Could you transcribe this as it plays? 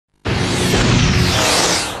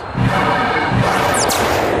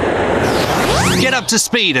Get up to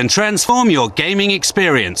speed and transform your gaming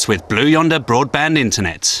experience with Blue Yonder Broadband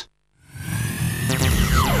Internet.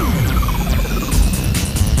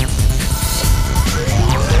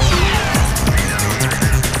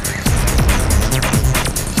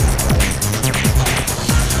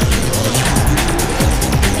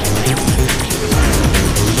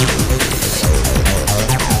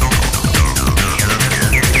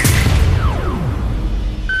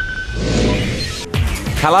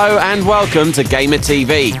 Hello and welcome to Gamer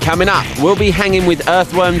TV. Coming up, we'll be hanging with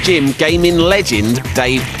Earthworm Jim gaming legend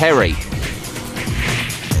Dave Perry.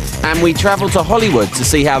 And we travel to Hollywood to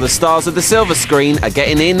see how the stars of the silver screen are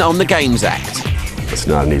getting in on the Games Act. It's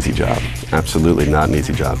not an easy job. Absolutely not an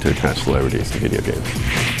easy job to attach celebrities to video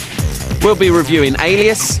games. We'll be reviewing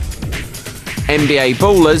Alias, NBA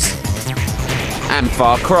Ballers, and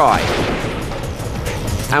Far Cry.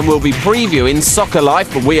 And we'll be previewing Soccer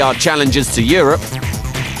Life, We Are Challengers to Europe,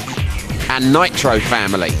 and Nitro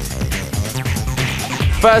Family.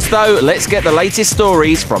 First though, let's get the latest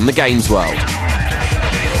stories from the games world.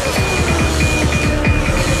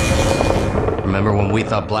 Remember when we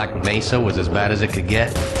thought Black Mesa was as bad as it could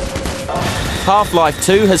get? Half-Life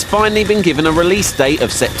 2 has finally been given a release date of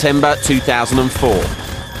September 2004.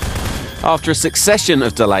 After a succession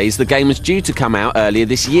of delays, the game was due to come out earlier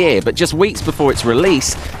this year, but just weeks before its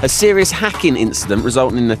release, a serious hacking incident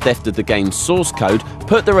resulting in the theft of the game's source code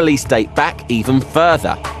put the release date back even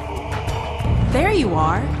further. There you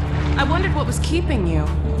are. I wondered what was keeping you.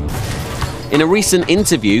 In a recent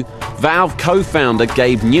interview, Valve co-founder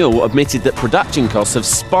Gabe Newell admitted that production costs have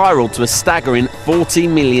spiraled to a staggering $40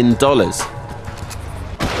 million.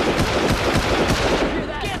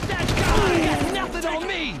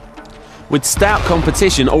 With stout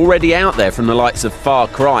competition already out there from the likes of Far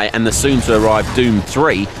Cry and the soon-to-arrive Doom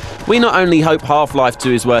 3, we not only hope Half-Life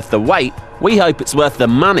 2 is worth the wait, we hope it's worth the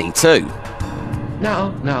money too.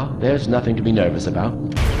 No, there's nothing to be nervous about.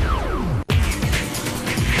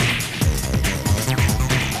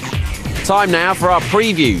 Time now for our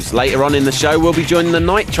previews. Later on in the show, we'll be joining the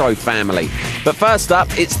Nitro family. But first up,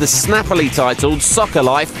 it's the snappily titled Soccer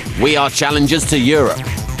Life, We Are Challengers to Europe.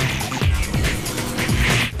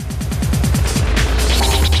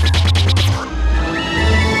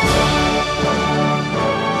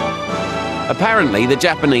 Apparently, the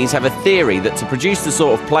Japanese have a theory that to produce the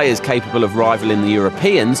sort of players capable of rivaling the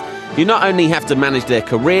Europeans, you not only have to manage their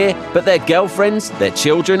career, but their girlfriends, their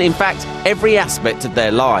children, in fact, every aspect of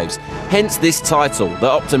their lives. Hence this title, the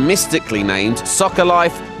optimistically named Soccer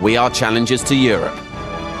Life, We Are Challengers to Europe.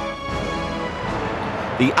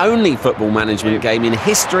 The only football management game in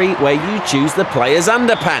history where you choose the player's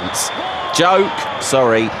underpants. Joke,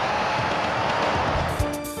 sorry.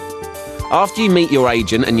 After you meet your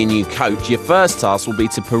agent and your new coach, your first task will be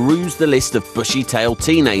to peruse the list of bushy-tailed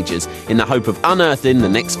teenagers in the hope of unearthing the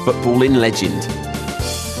next footballing legend.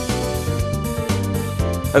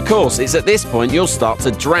 Of course, it's at this point you'll start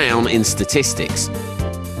to drown in statistics.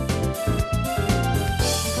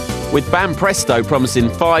 With Banpresto promising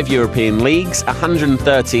 5 European leagues,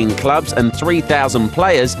 113 clubs and 3,000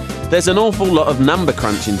 players, there's an awful lot of number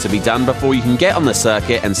crunching to be done before you can get on the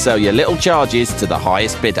circuit and sell your little charges to the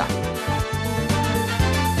highest bidder.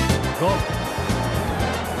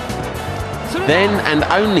 Then and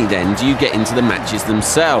only then do you get into the matches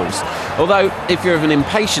themselves. Although, if you're of an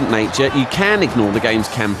impatient nature, you can ignore the game's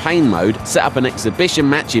campaign mode, set up an exhibition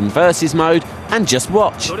match in versus mode, and just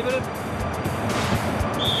watch.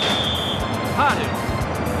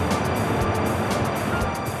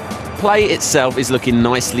 Play itself is looking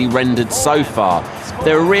nicely rendered so far.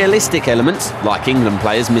 There are realistic elements, like England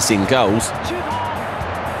players missing goals,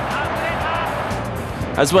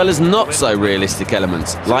 as well as not so realistic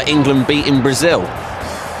elements, like England beating Brazil.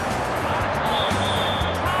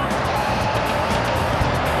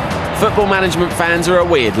 Football management fans are a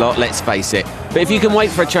weird lot, let's face it. But if you can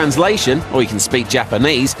wait for a translation, or you can speak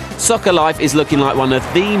Japanese, Soccer Life is looking like one of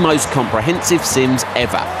the most comprehensive sims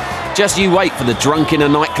ever. Just you wait for the Drunk in a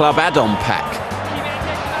Nightclub add-on pack.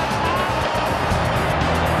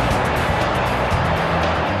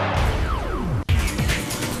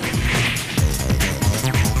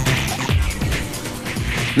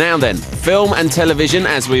 Now then, film and television,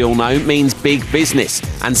 as we all know, means big business,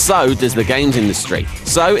 and so does the games industry.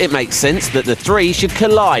 So it makes sense that the three should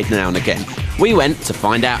collide now and again. We went to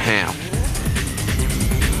find out how.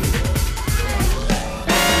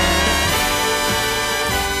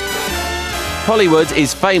 Hollywood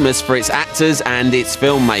is famous for its actors and its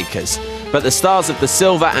filmmakers, but the stars of the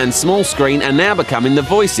silver and small screen are now becoming the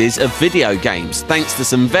voices of video games, thanks to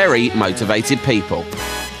some very motivated people.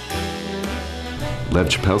 Lev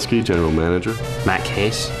Chapelsky, General Manager. Matt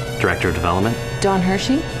Case, Director of Development. Don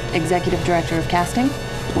Hershey, Executive Director of Casting.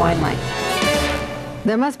 Limelight.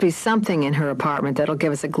 There must be something in her apartment that'll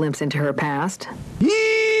give us a glimpse into her past.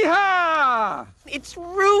 Yeehaw! It's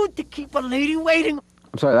rude to keep a lady waiting.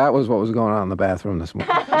 I'm sorry, that was what was going on in the bathroom this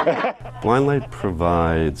morning. Blindlight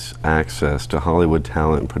provides access to Hollywood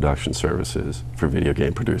talent and production services for video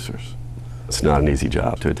game producers. It's not an easy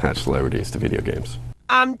job to attach celebrities to video games.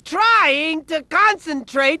 I'm trying to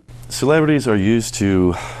concentrate. Celebrities are used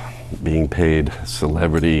to being paid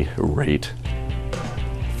celebrity rate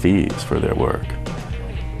fees for their work.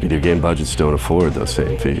 Video game budgets don't afford those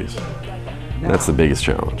same fees. That's the biggest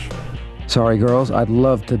challenge. Sorry, girls, I'd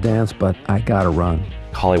love to dance, but I gotta run.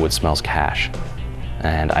 Hollywood smells cash.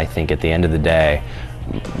 And I think at the end of the day,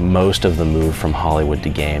 most of the move from Hollywood to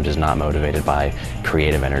games is not motivated by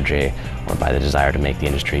creative energy or by the desire to make the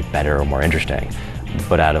industry better or more interesting,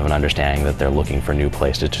 but out of an understanding that they're looking for new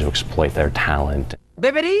places to exploit their talent.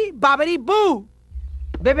 Bibbidi bobbidi boo!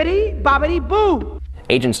 Bibbidi bobbidi boo!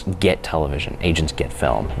 Agents get television, agents get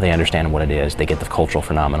film. They understand what it is, they get the cultural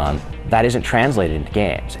phenomenon. That isn't translated into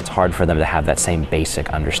games. It's hard for them to have that same basic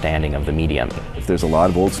understanding of the medium. If there's a lot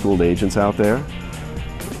of old school agents out there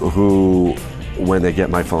who, when they get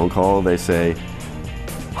my phone call, they say,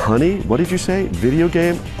 honey, what did you say? Video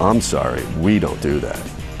game? I'm sorry, we don't do that.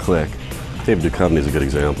 Click. David Duchovny is a good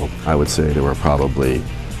example. I would say there were probably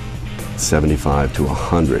 75 to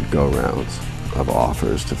 100 go-rounds of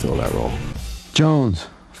offers to fill that role. Jones,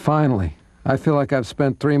 finally. I feel like I've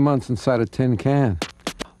spent 3 months inside a tin can.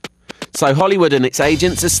 So Hollywood and its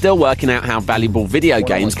agents are still working out how valuable video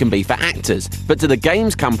games can be for actors, but do the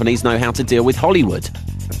games companies know how to deal with Hollywood?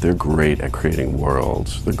 They're great at creating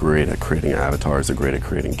worlds, they're great at creating avatars, they're great at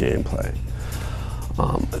creating gameplay.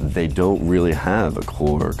 They don't really have a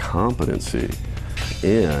core competency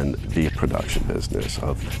in the production business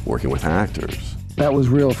of working with actors. That was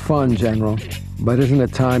real fun, General. But isn't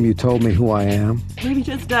it time you told me who I am? Maybe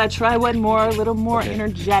just try one more, a little more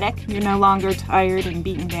energetic. You're no longer tired and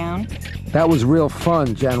beaten down. That was real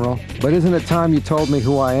fun, General. But isn't it time you told me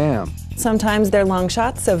who I am? Sometimes they're long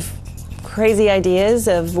shots of crazy ideas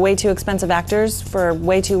of way too expensive actors for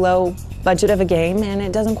way too low budget of a game, and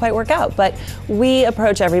it doesn't quite work out. But we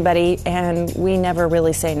approach everybody, and we never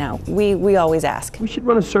really say no. We always ask. We should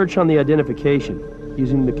run a search on the identification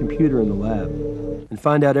using the computer in the lab and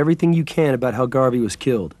find out everything you can about how Garvey was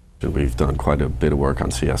killed. We've done quite a bit of work on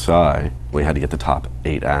CSI. We had to get the top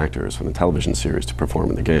 8 actors from the television series to perform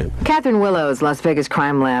in the game. Catherine Willows, Las Vegas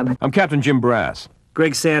Crime Lab. I'm Captain Jim Brass.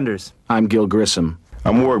 Greg Sanders. I'm Gil Grissom.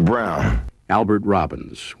 I'm Warwick Brown. Albert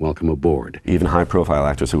Robbins, welcome aboard. Even high-profile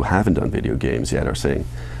actors who haven't done video games yet are saying,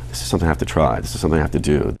 this is something I have to try, this is something I have to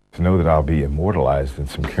do. To know that I'll be immortalized in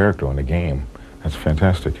some character in the game, that's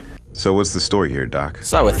fantastic. So what's the story here, Doc?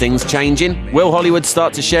 So are things changing? Will Hollywood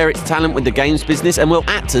start to share its talent with the games business, and will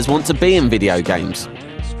actors want to be in video games?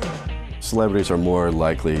 Celebrities are more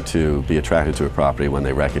likely to be attracted to a property when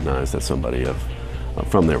they recognize that somebody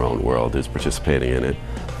from their own world is participating in it.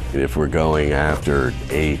 If we're going after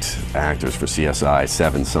 8 actors for CSI,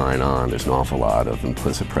 7 sign on, there's an awful lot of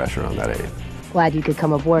implicit pressure on that 8th. Glad you could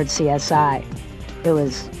come aboard CSI. It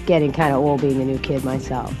was getting kind of old being a new kid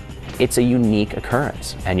myself. It's a unique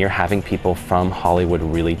occurrence, and you're having people from Hollywood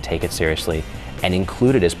really take it seriously and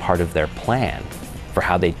include it as part of their plan for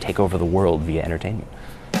how they take over the world via entertainment.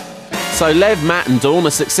 So Lev, Matt and Dawn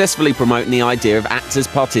are successfully promoting the idea of actors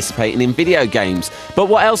participating in video games. But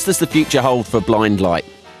what else does the future hold for Blindlight?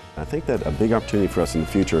 I think that a big opportunity for us in the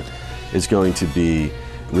future is going to be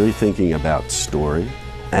really thinking about story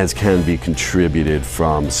as can be contributed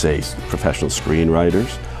from, say, professional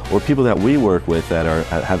screenwriters or people that we work with that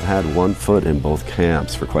have had one foot in both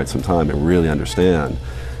camps for quite some time and really understand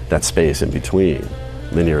that space in between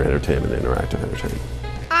linear entertainment and interactive entertainment.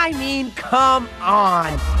 I mean, come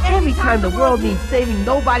on. Every time the world needs saving,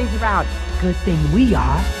 nobody's around. Good thing we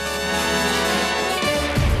are.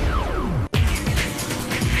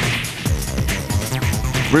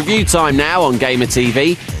 Review time now on Gamer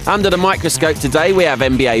TV. Under the microscope today we have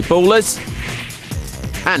NBA Ballers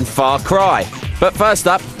and Far Cry. But first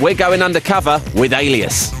up, we're going undercover with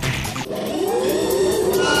Alias.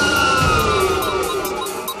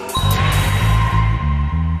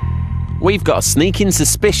 We've got a sneaking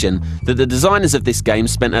suspicion that the designers of this game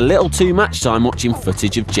spent a little too much time watching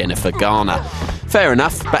footage of Jennifer Garner. Fair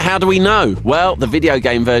enough, but how do we know? Well, the video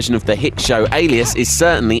game version of the hit show Alias is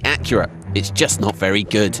certainly accurate. It's just not very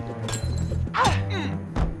good.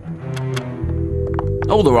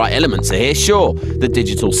 All the right elements are here, sure. The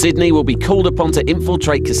digital Sydney will be called upon to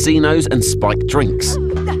infiltrate casinos and spike drinks,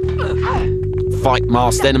 fight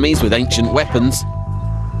masked enemies with ancient weapons,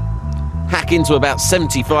 hack into about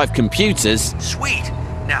 75 computers. Sweet.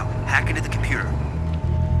 Now, hack into the computer.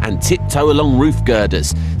 And tiptoe along roof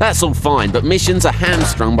girders. That's all fine, but missions are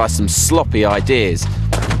hamstrung by some sloppy ideas.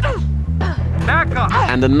 Back up.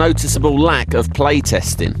 And a noticeable lack of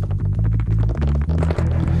playtesting.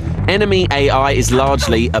 Enemy AI is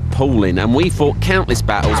largely appalling, and we fought countless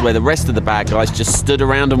battles where the rest of the bad guys just stood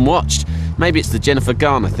around and watched. Maybe it's the Jennifer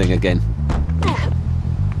Garner thing again.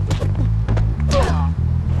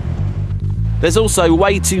 There's also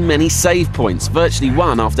way too many save points, virtually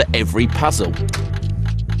one after every puzzle.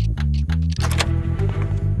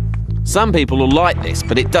 Some people will like this,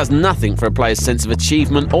 but it does nothing for a player's sense of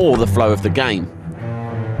achievement or the flow of the game.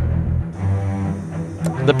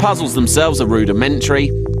 The puzzles themselves are rudimentary.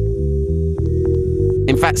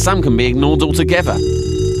 In fact, some can be ignored altogether.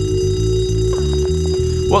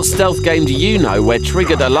 What stealth game do you know where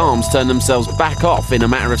triggered alarms turn themselves back off in a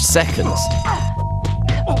matter of seconds?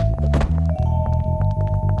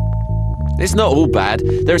 It's not all bad.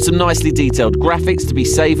 There are some nicely detailed graphics to be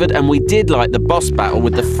savoured, and we did like the boss battle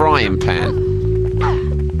with the frying pan.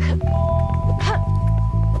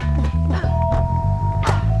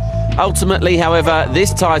 Ultimately, however,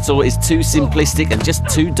 this title is too simplistic and just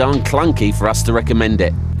too darn clunky for us to recommend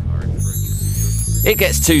it. It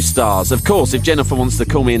gets 2 stars. Of course, if Jennifer wants to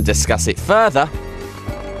call me and discuss it further.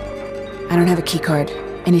 I don't have a keycard.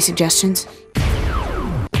 Any suggestions?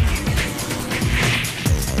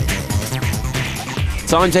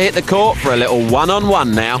 Time to hit the court for a little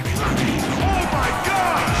one-on-one now.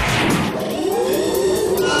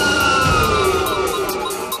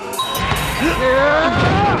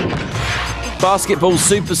 Basketball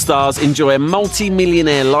superstars enjoy a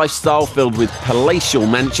multi-millionaire lifestyle filled with palatial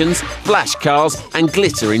mansions, flash cars and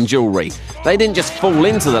glittering jewellery. They didn't just fall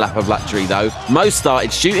into the lap of luxury though, most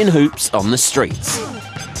started shooting hoops on the streets.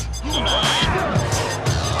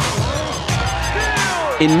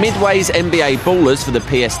 In Midway's NBA Ballers for the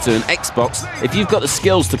PS2 and Xbox, if you've got the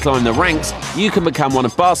skills to climb the ranks, you can become one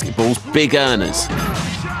of basketball's big earners.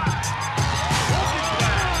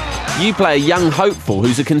 You play a young hopeful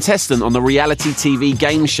who's a contestant on the reality TV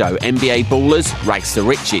game show NBA Ballers Rags to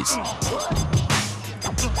Riches.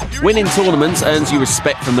 Winning tournaments earns you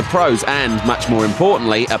respect from the pros and, much more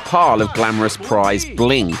importantly, a pile of glamorous prize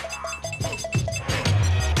bling.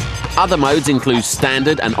 Other modes include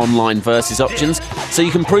standard and online versus options, so you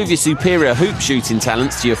can prove your superior hoop shooting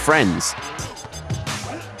talents to your friends.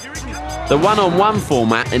 The one-on-one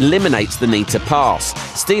format eliminates the need to pass.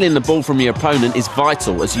 Stealing the ball from your opponent is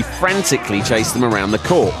vital as you frantically chase them around the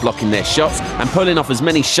court, blocking their shots and pulling off as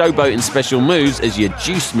many showboating special moves as your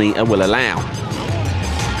juice meter will allow.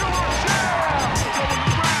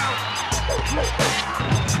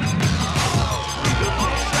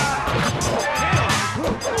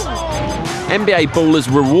 NBA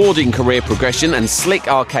Ballers' rewarding career progression and slick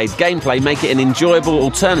arcade gameplay make it an enjoyable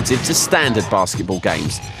alternative to standard basketball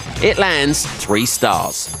games. It lands 3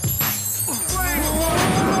 stars.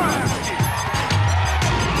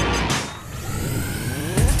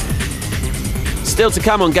 Still to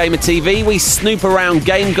come on Gamer TV, we snoop around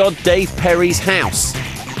game god Dave Perry's house.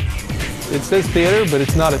 It says theater, but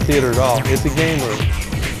it's not a theater at all. It's a game room.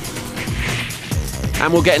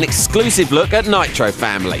 And we'll get an exclusive look at Nitro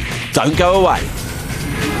Family. Don't go away.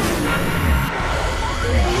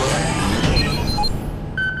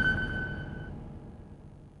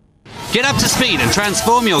 Get up to speed and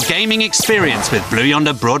transform your gaming experience with Blue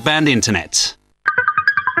Yonder Broadband Internet.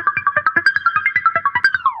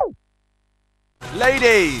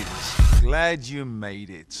 Ladies, glad you made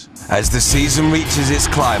it. As the season reaches its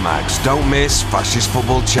climax, don't miss Fascist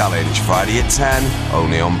Football Challenge, Friday at 10,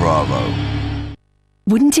 only on Bravo.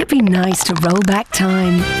 Wouldn't it be nice to roll back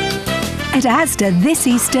time? At Asda this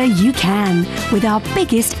Easter you can, with our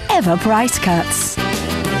biggest ever price cuts.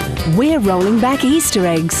 We're rolling back Easter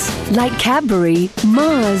eggs, like Cadbury,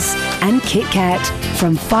 Mars and Kit Kat,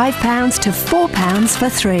 from £5 to £4 for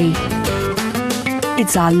 3.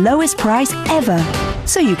 It's our lowest price ever,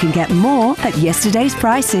 so you can get more at yesterday's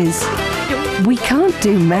prices. We can't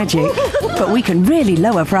do magic, but we can really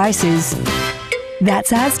lower prices.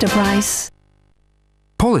 That's Asda price.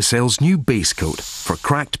 Polycel's new base coat for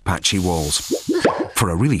cracked, patchy walls. For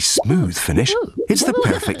a really smooth finish, it's the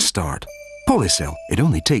perfect start. Polycel, it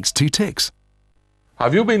only takes 2 ticks.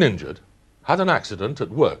 Have you been injured, had an accident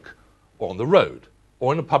at work, or on the road,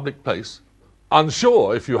 or in a public place?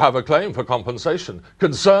 Unsure if you have a claim for compensation?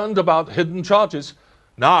 Concerned about hidden charges?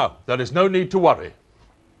 Now, there is no need to worry.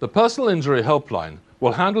 The Personal Injury Helpline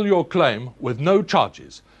will handle your claim with no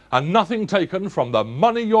charges, and nothing taken from the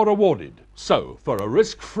money you're awarded. So, for a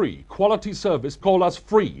risk-free quality service, call us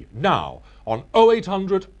free now on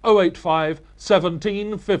 0800 085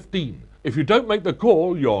 1715. If you don't make the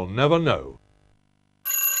call, you'll never know.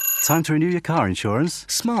 Time to renew your car insurance.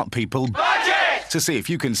 Smart people. Budget! To see if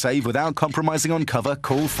you can save without compromising on cover,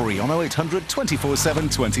 call free on 0800 247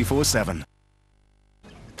 247.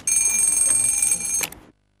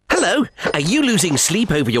 Hello, are you losing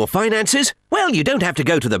sleep over your finances? Well, you don't have to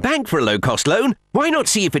go to the bank for a low-cost loan. Why not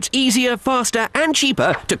see if it's easier, faster and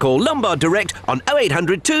cheaper to call Lombard Direct on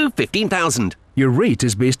 0800 2 15000? Your rate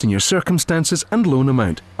is based on your circumstances and loan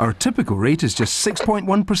amount. Our typical rate is just 6.1%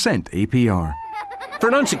 APR. For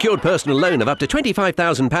an unsecured personal loan of up to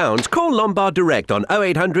 £25,000, call Lombard Direct on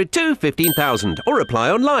 0800 2 15000 or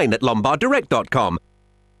apply online at lombarddirect.com.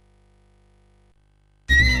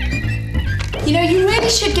 You know, you really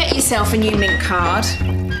should get yourself a new Mint card.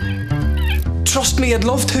 Trust me, I'd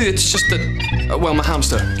love to. It's just that, well, my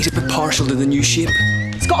hamster, he's a bit partial to the new shape.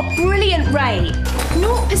 It's got a brilliant rate.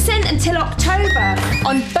 0% until October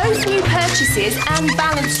on both new purchases and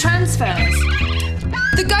balance transfers.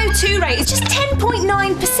 The go-to rate is just 10.9%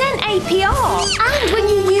 APR. And when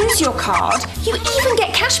you use your card, you even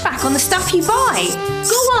get cash back on the stuff you buy.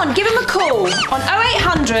 Go on, give him a call on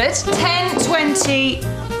 0800 10 20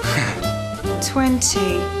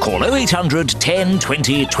 20. Call 0800 10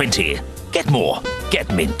 20 20. Get more.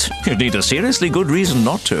 Get Mint. You'd need a seriously good reason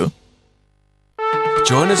not to.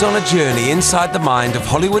 Join us on a journey inside the mind of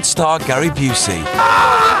Hollywood star Gary Busey.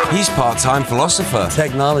 He's part-time philosopher.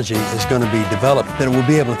 Technology is going to be developed that will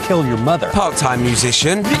be able to kill your mother. Part-time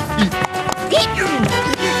musician.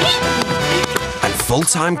 And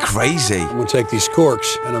full-time crazy. I'm going to take these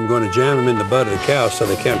corks and I'm going to jam them in the butt of the cow so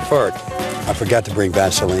they can't fart. I forgot to bring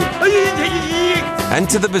Vaseline.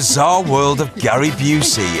 Enter the bizarre world of Gary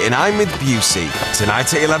Busey in I'm with Busey.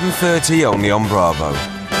 Tonight at 11:30 only on Bravo.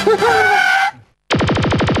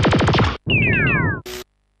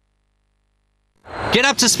 Get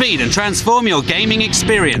up to speed and transform your gaming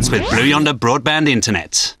experience with Blue Yonder Broadband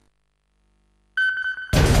Internet.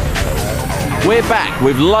 We're back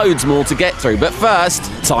with loads more to get through, but first,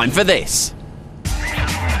 time for this.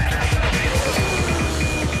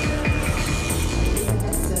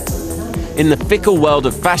 In the fickle world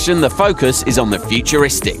of fashion, the focus is on the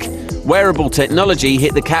futuristic. Wearable technology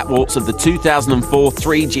hit the catwalks of the 2004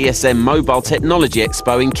 3GSM Mobile Technology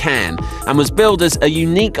Expo in Cannes and was billed as a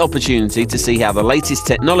unique opportunity to see how the latest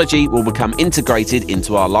technology will become integrated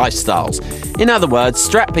into our lifestyles. In other words,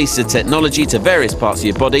 strap pieces of technology to various parts of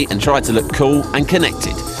your body and try to look cool and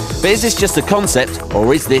connected. But is this just a concept,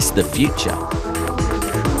 or is this the future?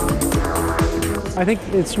 I think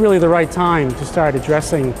it's really the right time to start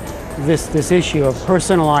addressing this issue of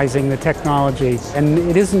personalizing the technology. And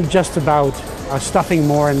it isn't just about stuffing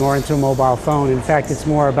more and more into a mobile phone. In fact, it's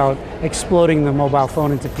more about exploding the mobile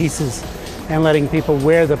phone into pieces and letting people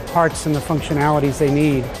wear the parts and the functionalities they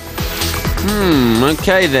need.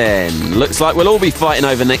 Okay then. Looks like we'll all be fighting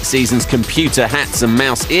over next season's computer hats and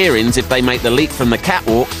mouse earrings if they make the leap from the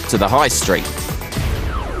catwalk to the high street.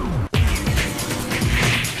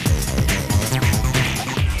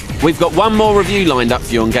 We've got one more review lined up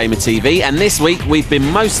for you on Gamer TV, and this week we've been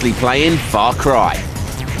mostly playing Far Cry.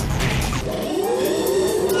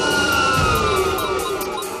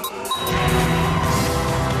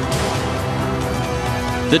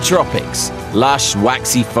 The tropics, lush,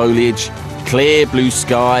 waxy foliage, clear blue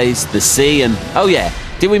skies, the sea, and oh yeah,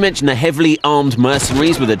 did we mention the heavily armed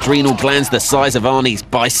mercenaries with adrenal glands the size of Arnie's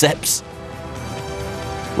biceps?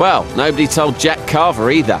 Well, nobody told Jack Carver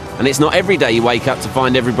either, and it's not every day you wake up to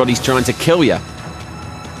find everybody's trying to kill you.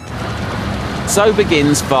 So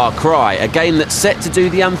begins Far Cry, a game that's set to do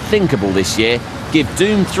the unthinkable this year, give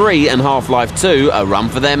Doom 3 and Half-Life 2 a run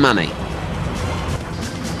for their money.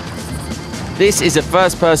 This is a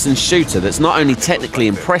first-person shooter that's not only technically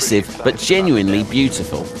impressive, but genuinely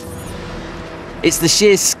beautiful. It's the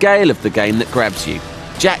sheer scale of the game that grabs you.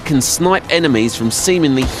 Jack can snipe enemies from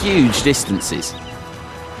seemingly huge distances,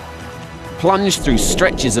 plunge through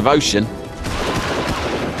stretches of ocean,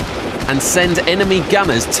 and send enemy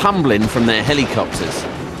gunners tumbling from their helicopters.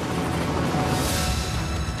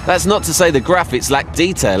 That's not to say the graphics lack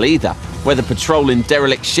detail either, whether patrolling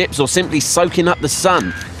derelict ships or simply soaking up the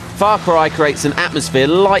sun. Far Cry creates an atmosphere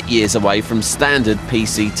light years away from standard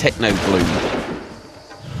PC techno-gloom.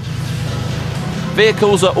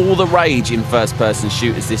 Vehicles are all the rage in first-person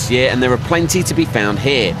shooters this year, and there are plenty to be found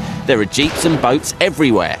here. There are jeeps and boats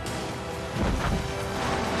everywhere.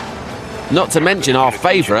 Not to mention our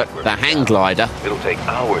favourite, the hang glider. It'll take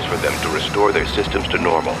hours for them to restore their systems to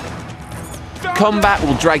normal. combat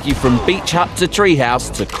will drag you from beach hut to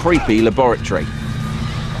treehouse to creepy laboratory.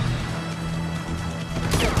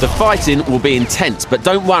 The fighting will be intense, but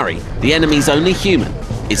don't worry, the enemy's only human,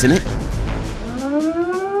 isn't it?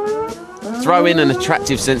 Throw in an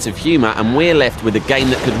attractive sense of humour and we're left with a game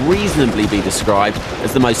that could reasonably be described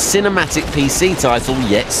as the most cinematic PC title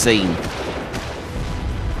yet seen.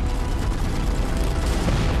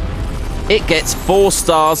 It gets 4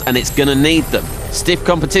 stars and it's gonna need them. Stiff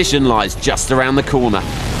competition lies just around the corner.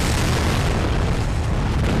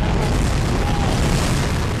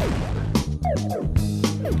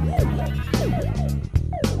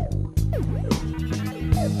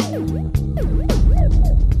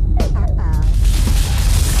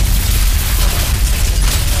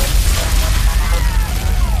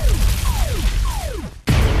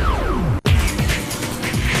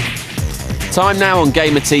 Time now on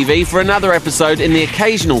Gamer TV for another episode in the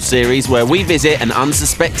occasional series where we visit an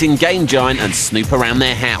unsuspecting game giant and snoop around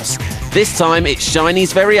their house. This time it's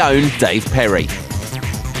Shiny's very own Dave Perry.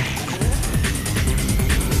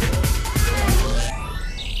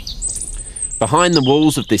 Behind the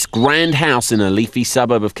walls of this grand house in a leafy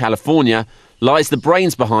suburb of California lies the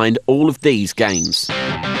brains behind all of these games.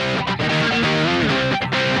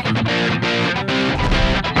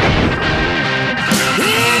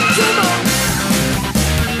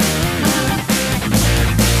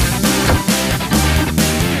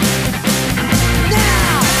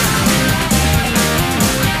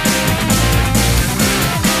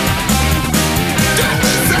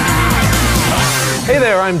 Hey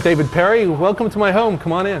there, I'm David Perry. Welcome to my home.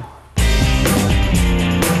 Come on in.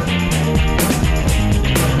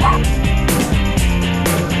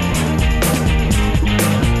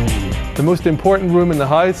 The most important room in the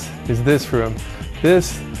house is this room.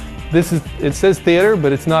 It says theater,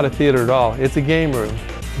 but it's not a theater at all. It's a game room.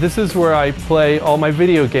 This is where I play all my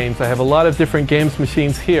video games. I have a lot of different games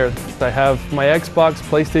machines here. I have my Xbox,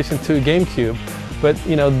 PlayStation 2, GameCube. But,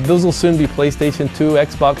 you know, those will soon be PlayStation 2,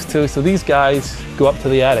 Xbox 2, so these guys go up to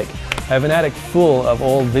the attic. I have an attic full of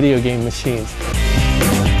old video game machines.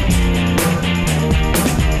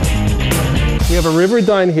 We have a river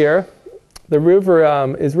down here. The river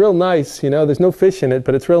is real nice, you know, there's no fish in it,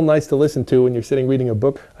 but it's real nice to listen to when you're sitting reading a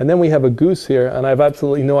book. And then we have a goose here, and I have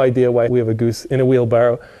absolutely no idea why we have a goose in a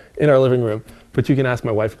wheelbarrow in our living room. But you can ask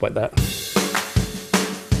my wife about that.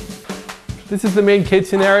 This is the main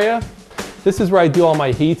kitchen area. This is where I do all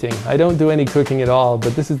my heating. I don't do any cooking at all,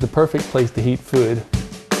 but this is the perfect place to heat food.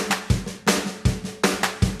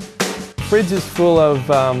 The fridge is full of,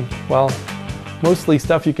 well, mostly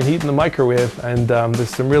stuff you can heat in the microwave, and there's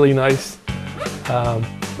some really nice,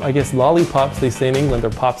 I guess lollipops they say in England, or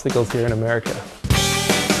popsicles here in America.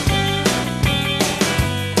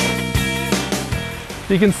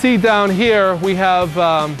 You can see down here we have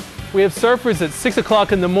surfers at 6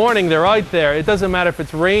 o'clock in the morning. They're out there. It doesn't matter if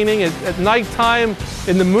it's raining. At nighttime,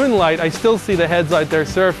 in the moonlight, I still see the heads out there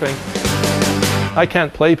surfing. I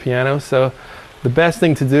can't play piano, so the best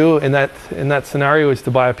thing to do in that scenario is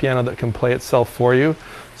to buy a piano that can play itself for you.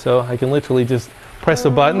 So I can literally just press a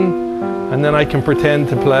button, and then I can pretend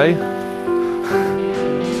to play.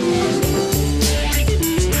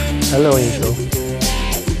 Hello, Angel.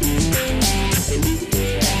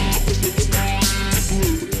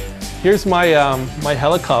 Here's my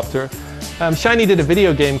helicopter. Shiny did a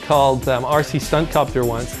video game called RC Stuntcopter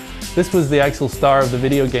once. This was the actual star of the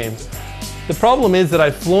video game. The problem is that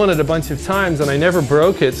I've flown it a bunch of times and I never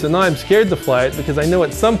broke it, so now I'm scared to fly it because I know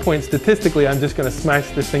at some point statistically I'm just going to smash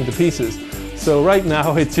this thing to pieces. So right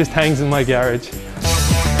now it just hangs in my garage.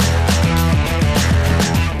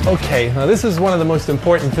 Okay, now this is one of the most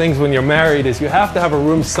important things when you're married, is you have to have a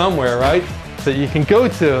room somewhere, right, that you can go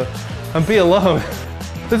to and be alone.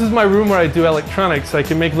 This is my room where I do electronics. I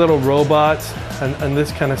can make little robots and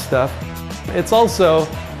this kind of stuff. It's also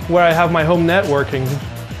where I have my home networking.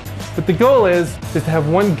 But the goal is to have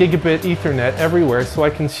 1 gigabit Ethernet everywhere, so I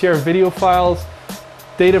can share video files,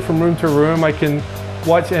 data from room to room. I can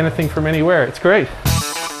watch anything from anywhere. It's great.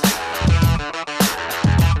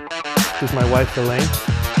 This is my wife, Elaine.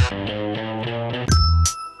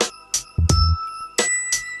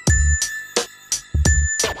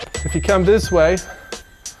 If you come this way,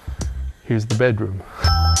 here's the bedroom.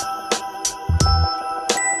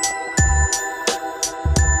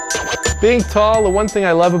 Being tall, the one thing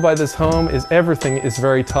I love about this home is everything is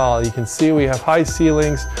very tall. You can see we have high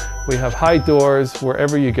ceilings, we have high doors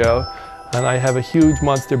wherever you go, and I have a huge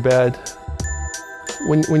monster bed.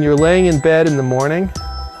 When you're laying in bed in the morning,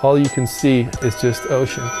 all you can see is just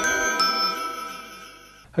ocean.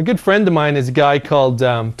 A good friend of mine is a guy called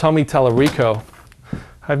Tommy Tallarico.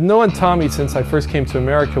 I've known Tommy since I first came to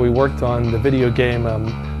America. We worked on the video game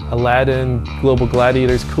Aladdin, Global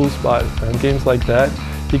Gladiators, Cool Spot, games like that.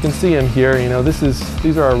 You can see him here. You know,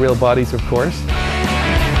 these are our real bodies, of course.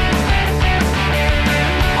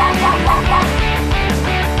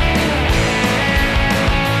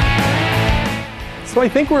 So I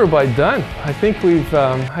think we're about done. I think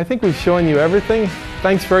we've shown you everything.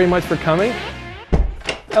 Thanks very much for coming.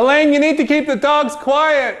 Elaine, you need to keep the dogs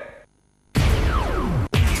quiet.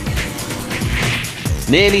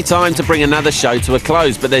 Nearly time to bring another show to a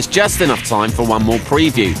close, but there's just enough time for one more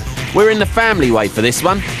preview. We're in the family way for this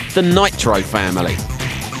one, the Nitro family.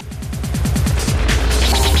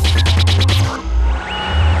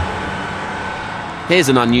 Here's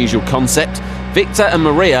an unusual concept. Victor and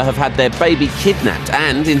Maria have had their baby kidnapped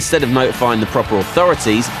and, instead of notifying the proper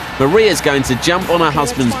authorities, Maria's going to jump on her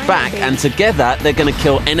husband's back and together they're going to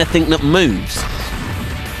kill anything that moves.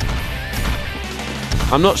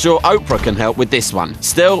 I'm not sure Oprah can help with this one.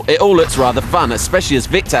 Still, it all looks rather fun, especially as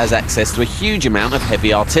Victor has access to a huge amount of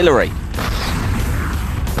heavy artillery.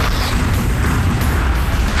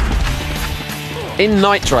 In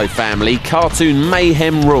Nitro Family, cartoon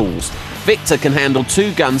mayhem rules. Victor can handle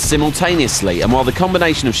 2 guns simultaneously, and while the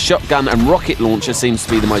combination of shotgun and rocket launcher seems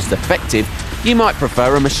to be the most effective, you might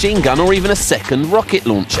prefer a machine gun or even a second rocket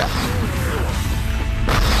launcher.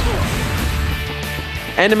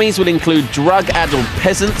 Enemies will include drug-addled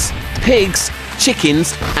peasants, pigs,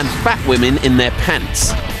 chickens, and fat women in their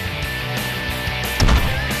pants.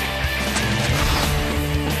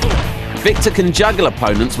 Victor can juggle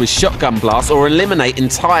opponents with shotgun blasts or eliminate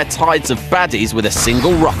entire tides of baddies with a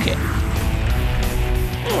single rocket.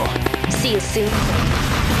 See you soon.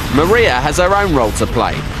 Maria has her own role to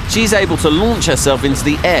play. She's able to launch herself into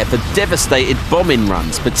the air for devastated bombing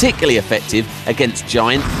runs, particularly effective against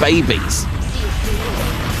giant babies.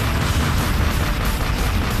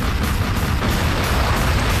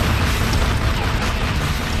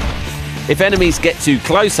 If enemies get too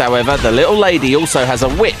close, however, the little lady also has a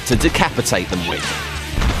whip to decapitate them with.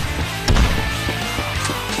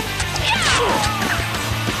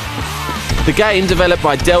 The game, developed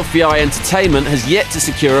by Delphi Entertainment, has yet to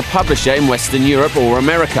secure a publisher in Western Europe or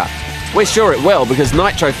America. We're sure it will, because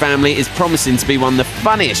Nitro Family is promising to be one of the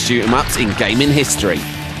funniest shoot-'em-ups in gaming history.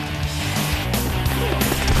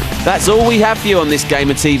 That's all we have for you on this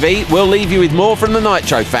Gamer TV. We'll leave you with more from the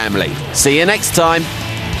Nitro Family. See you next time.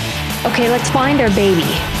 Okay, let's find our baby.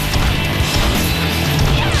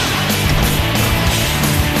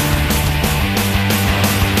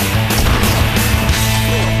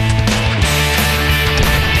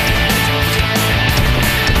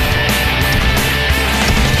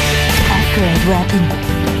 Upgrade weapon.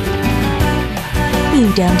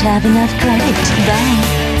 You don't have enough credit.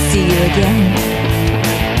 Bye. See you again.